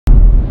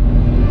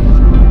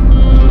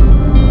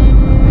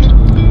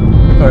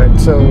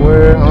So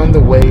we're on the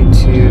way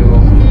to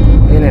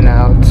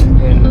In-N-Out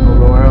in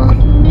Aurora.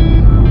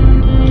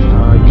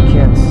 You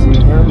can't see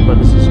him, but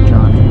this is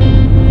Johnny.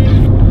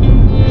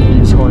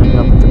 He's holding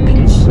up the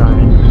peace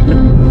sign.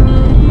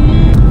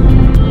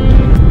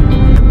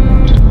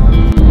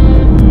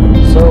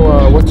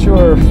 So what's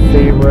your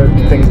favorite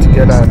thing to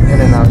get at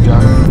In-N-Out,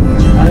 Johnny?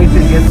 I like to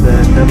get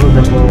the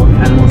double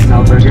animal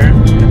style burger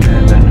and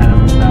then the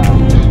animal style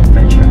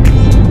french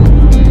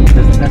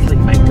fries. That's like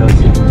my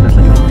go-to. That's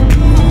like my burger.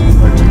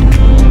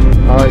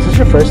 Is this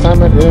your first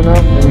time at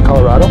In-N-Out in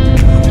Colorado?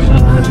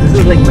 This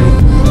is like my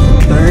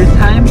third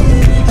time.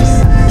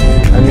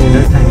 I mean,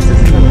 third time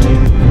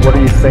since what do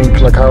you think?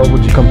 Like, how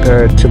would you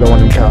compare it to the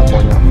one in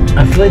California?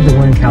 I feel like the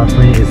one in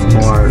California is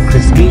more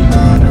crispy.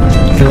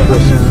 So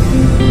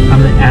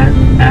I'm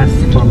gonna ask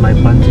for my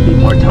bun to be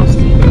more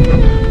toasty.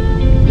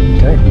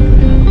 Okay.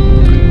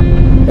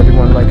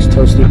 Everyone likes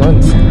toasty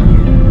buns.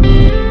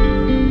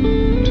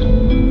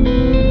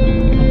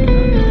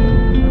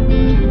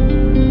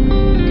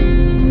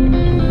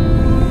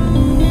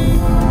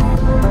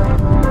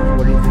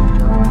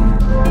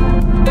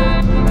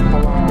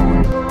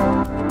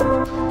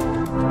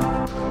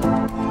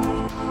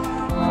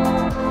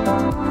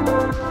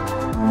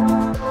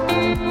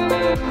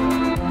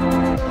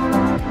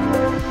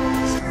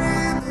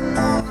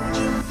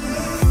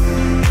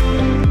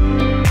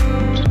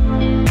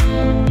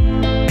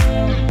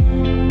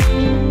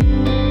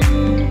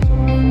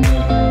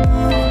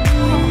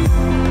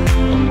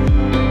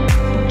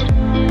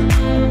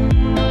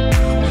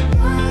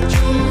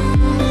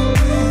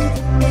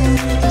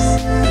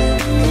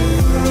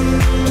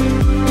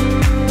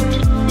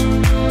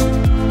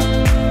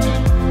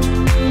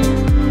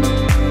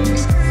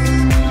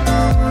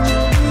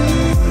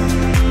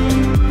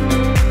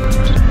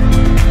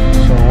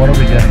 What are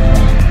we getting?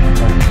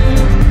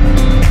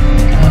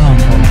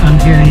 I'm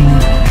getting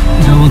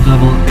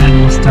double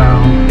animal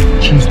style,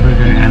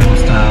 cheeseburger animal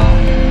style,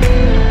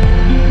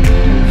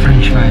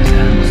 french fries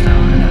animal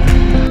style,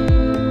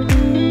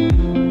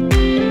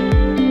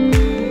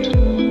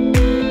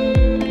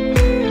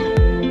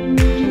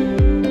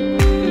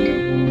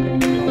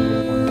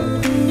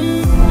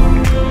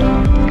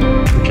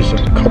 Just a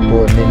couple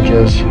of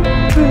ninjas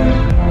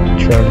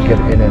trying to get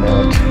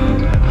In-N-Out.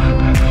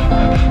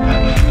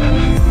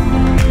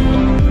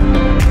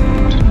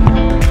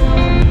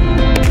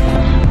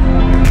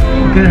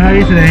 Good, how are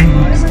you today?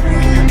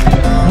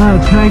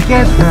 Can I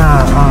get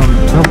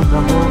double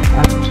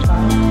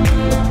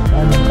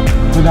and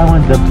for that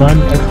one the bun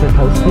extra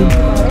toasty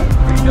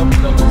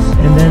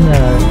and then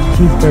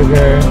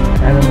cheeseburger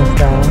animal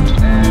style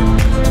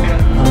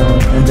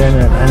and then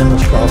an animal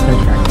style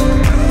french fries.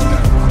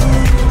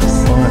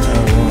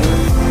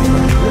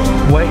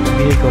 White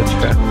vehicle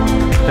truck.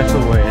 That's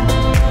what we're in.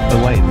 The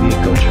white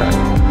vehicle truck.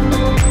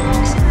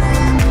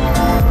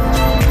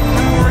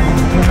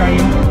 How are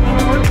you?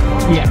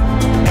 Yeah.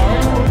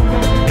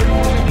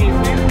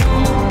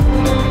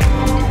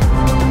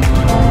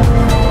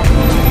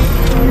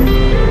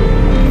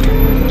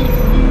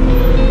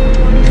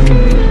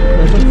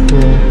 That looks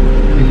cool.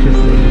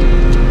 Interesting.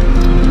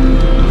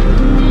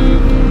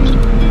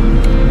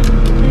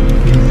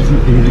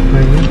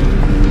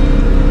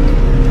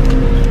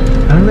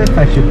 I don't know if I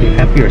should be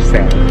happy or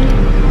sad.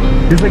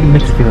 There's like a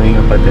mixed feeling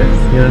about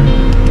this, you know?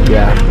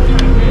 Yeah.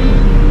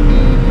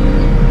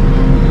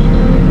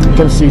 You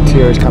can see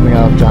tears coming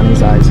out of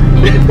Johnny's eyes.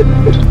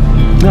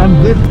 No,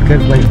 I'm good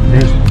because like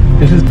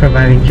this is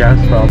providing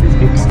jobs for all these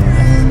people.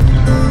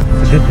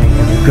 Yeah? It's a good thing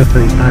and it's good for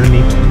the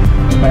economy.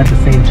 But at the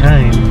same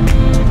time,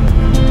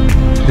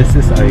 this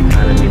is our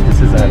economy.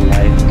 This is our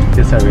life.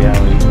 This is our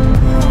reality.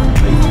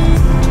 Like,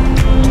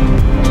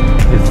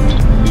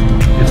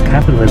 it's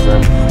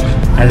capitalism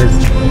at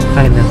its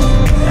finest,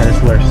 at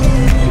its worst.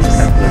 It's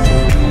capitalism.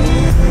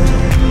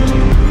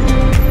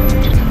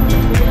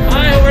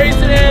 Hi, how are you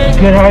today?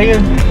 Good, how are you?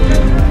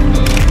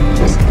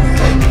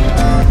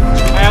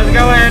 Hi, how's it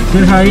going?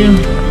 Good, how are you?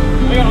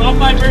 We got all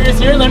 5 burgers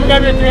here. Let me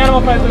grab your 3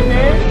 animal fries,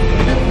 okay?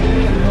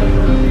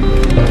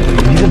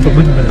 You can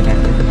put it back.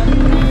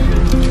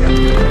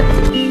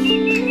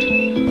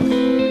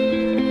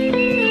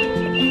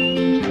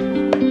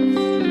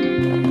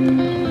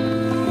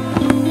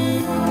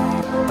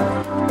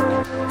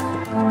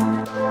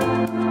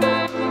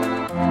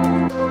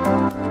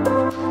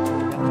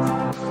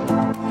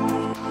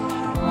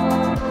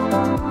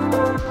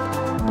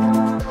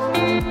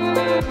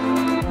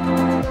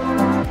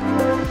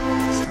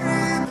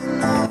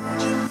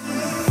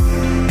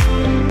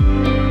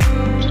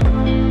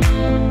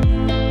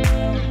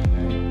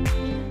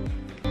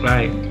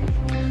 Right,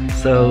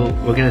 so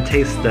we're gonna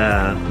taste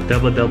the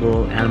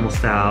double animal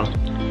style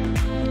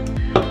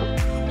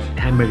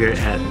hamburger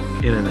at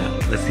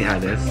In-N-Out. Let's see how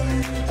it is.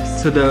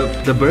 So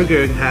the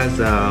burger has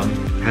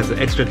an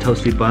extra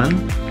toasty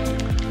bun,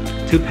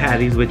 2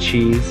 patties with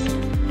cheese,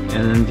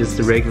 and then just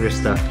the regular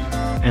stuff.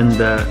 And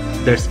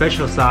their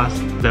special sauce,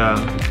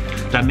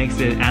 that makes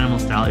it animal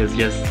style, is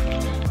just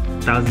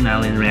Thousand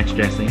Island ranch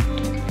dressing.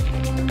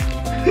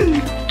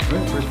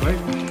 Alright, first bite.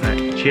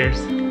 Alright, cheers.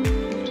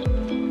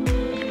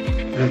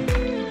 So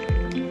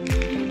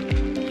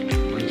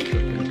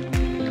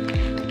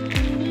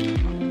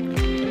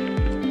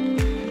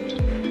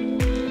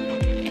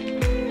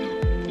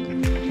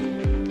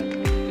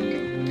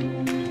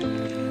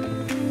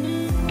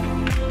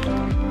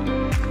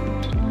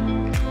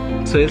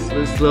it's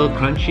a little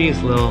crunchy,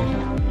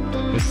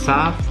 it's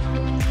soft.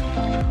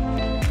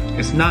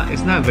 It's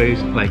not very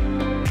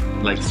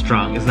like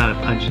strong. It's not a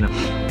punch enough.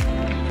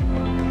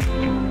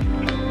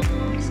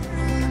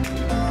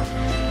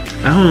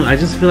 I don't know, I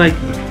just feel like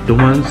the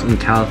ones in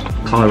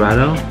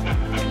Colorado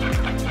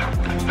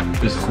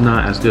is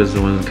not as good as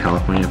the ones in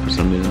California for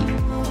some reason.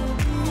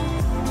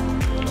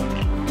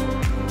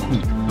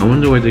 I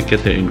wonder where they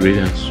get their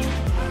ingredients.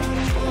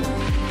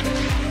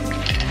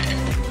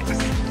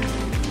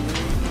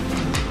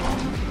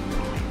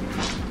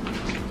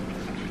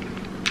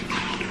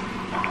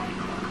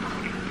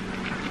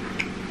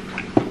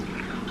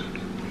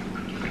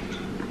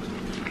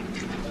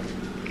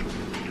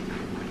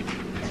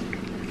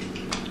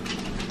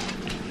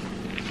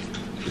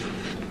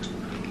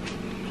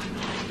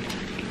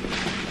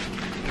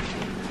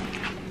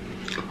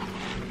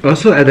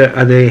 Also,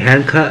 are they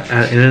hand cut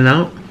at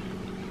In-N-Out?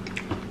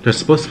 They're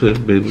supposed to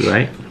be,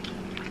 right?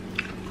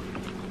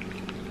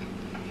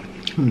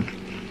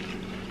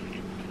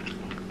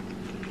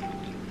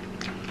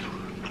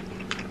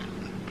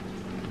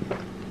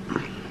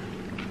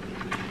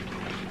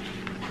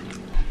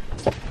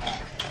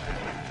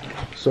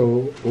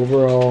 So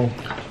overall,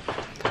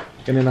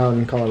 In-N-Out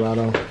in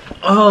Colorado.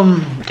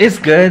 It's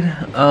good.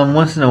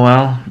 Once in a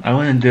while. I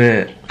wouldn't do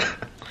it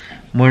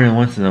more than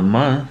once in a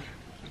month.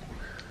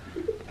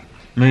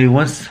 Maybe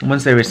once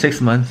every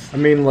 6 months. I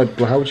mean, like,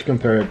 how would you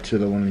compare it to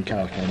the one in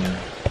California?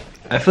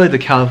 I feel like the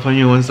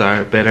California ones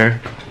are better.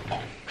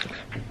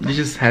 It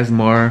just has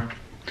more,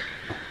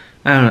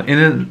 I don't know,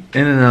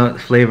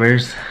 In-N-Out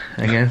flavors,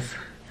 I guess.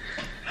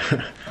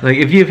 Like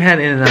if you've had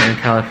In-N-Out in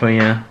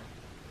California,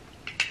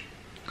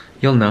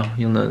 you'll know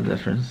the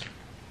difference.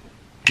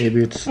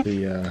 Maybe it's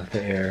the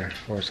air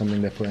or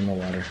something they put in the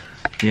water.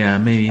 Yeah,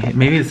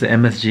 maybe it's the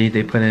MSG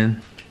they put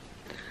in.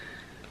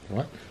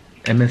 What?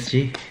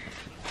 MSG.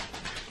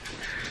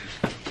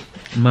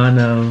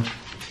 Mono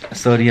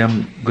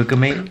sodium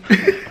glutamate.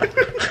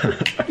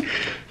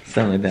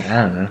 Something like that.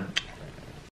 I don't know.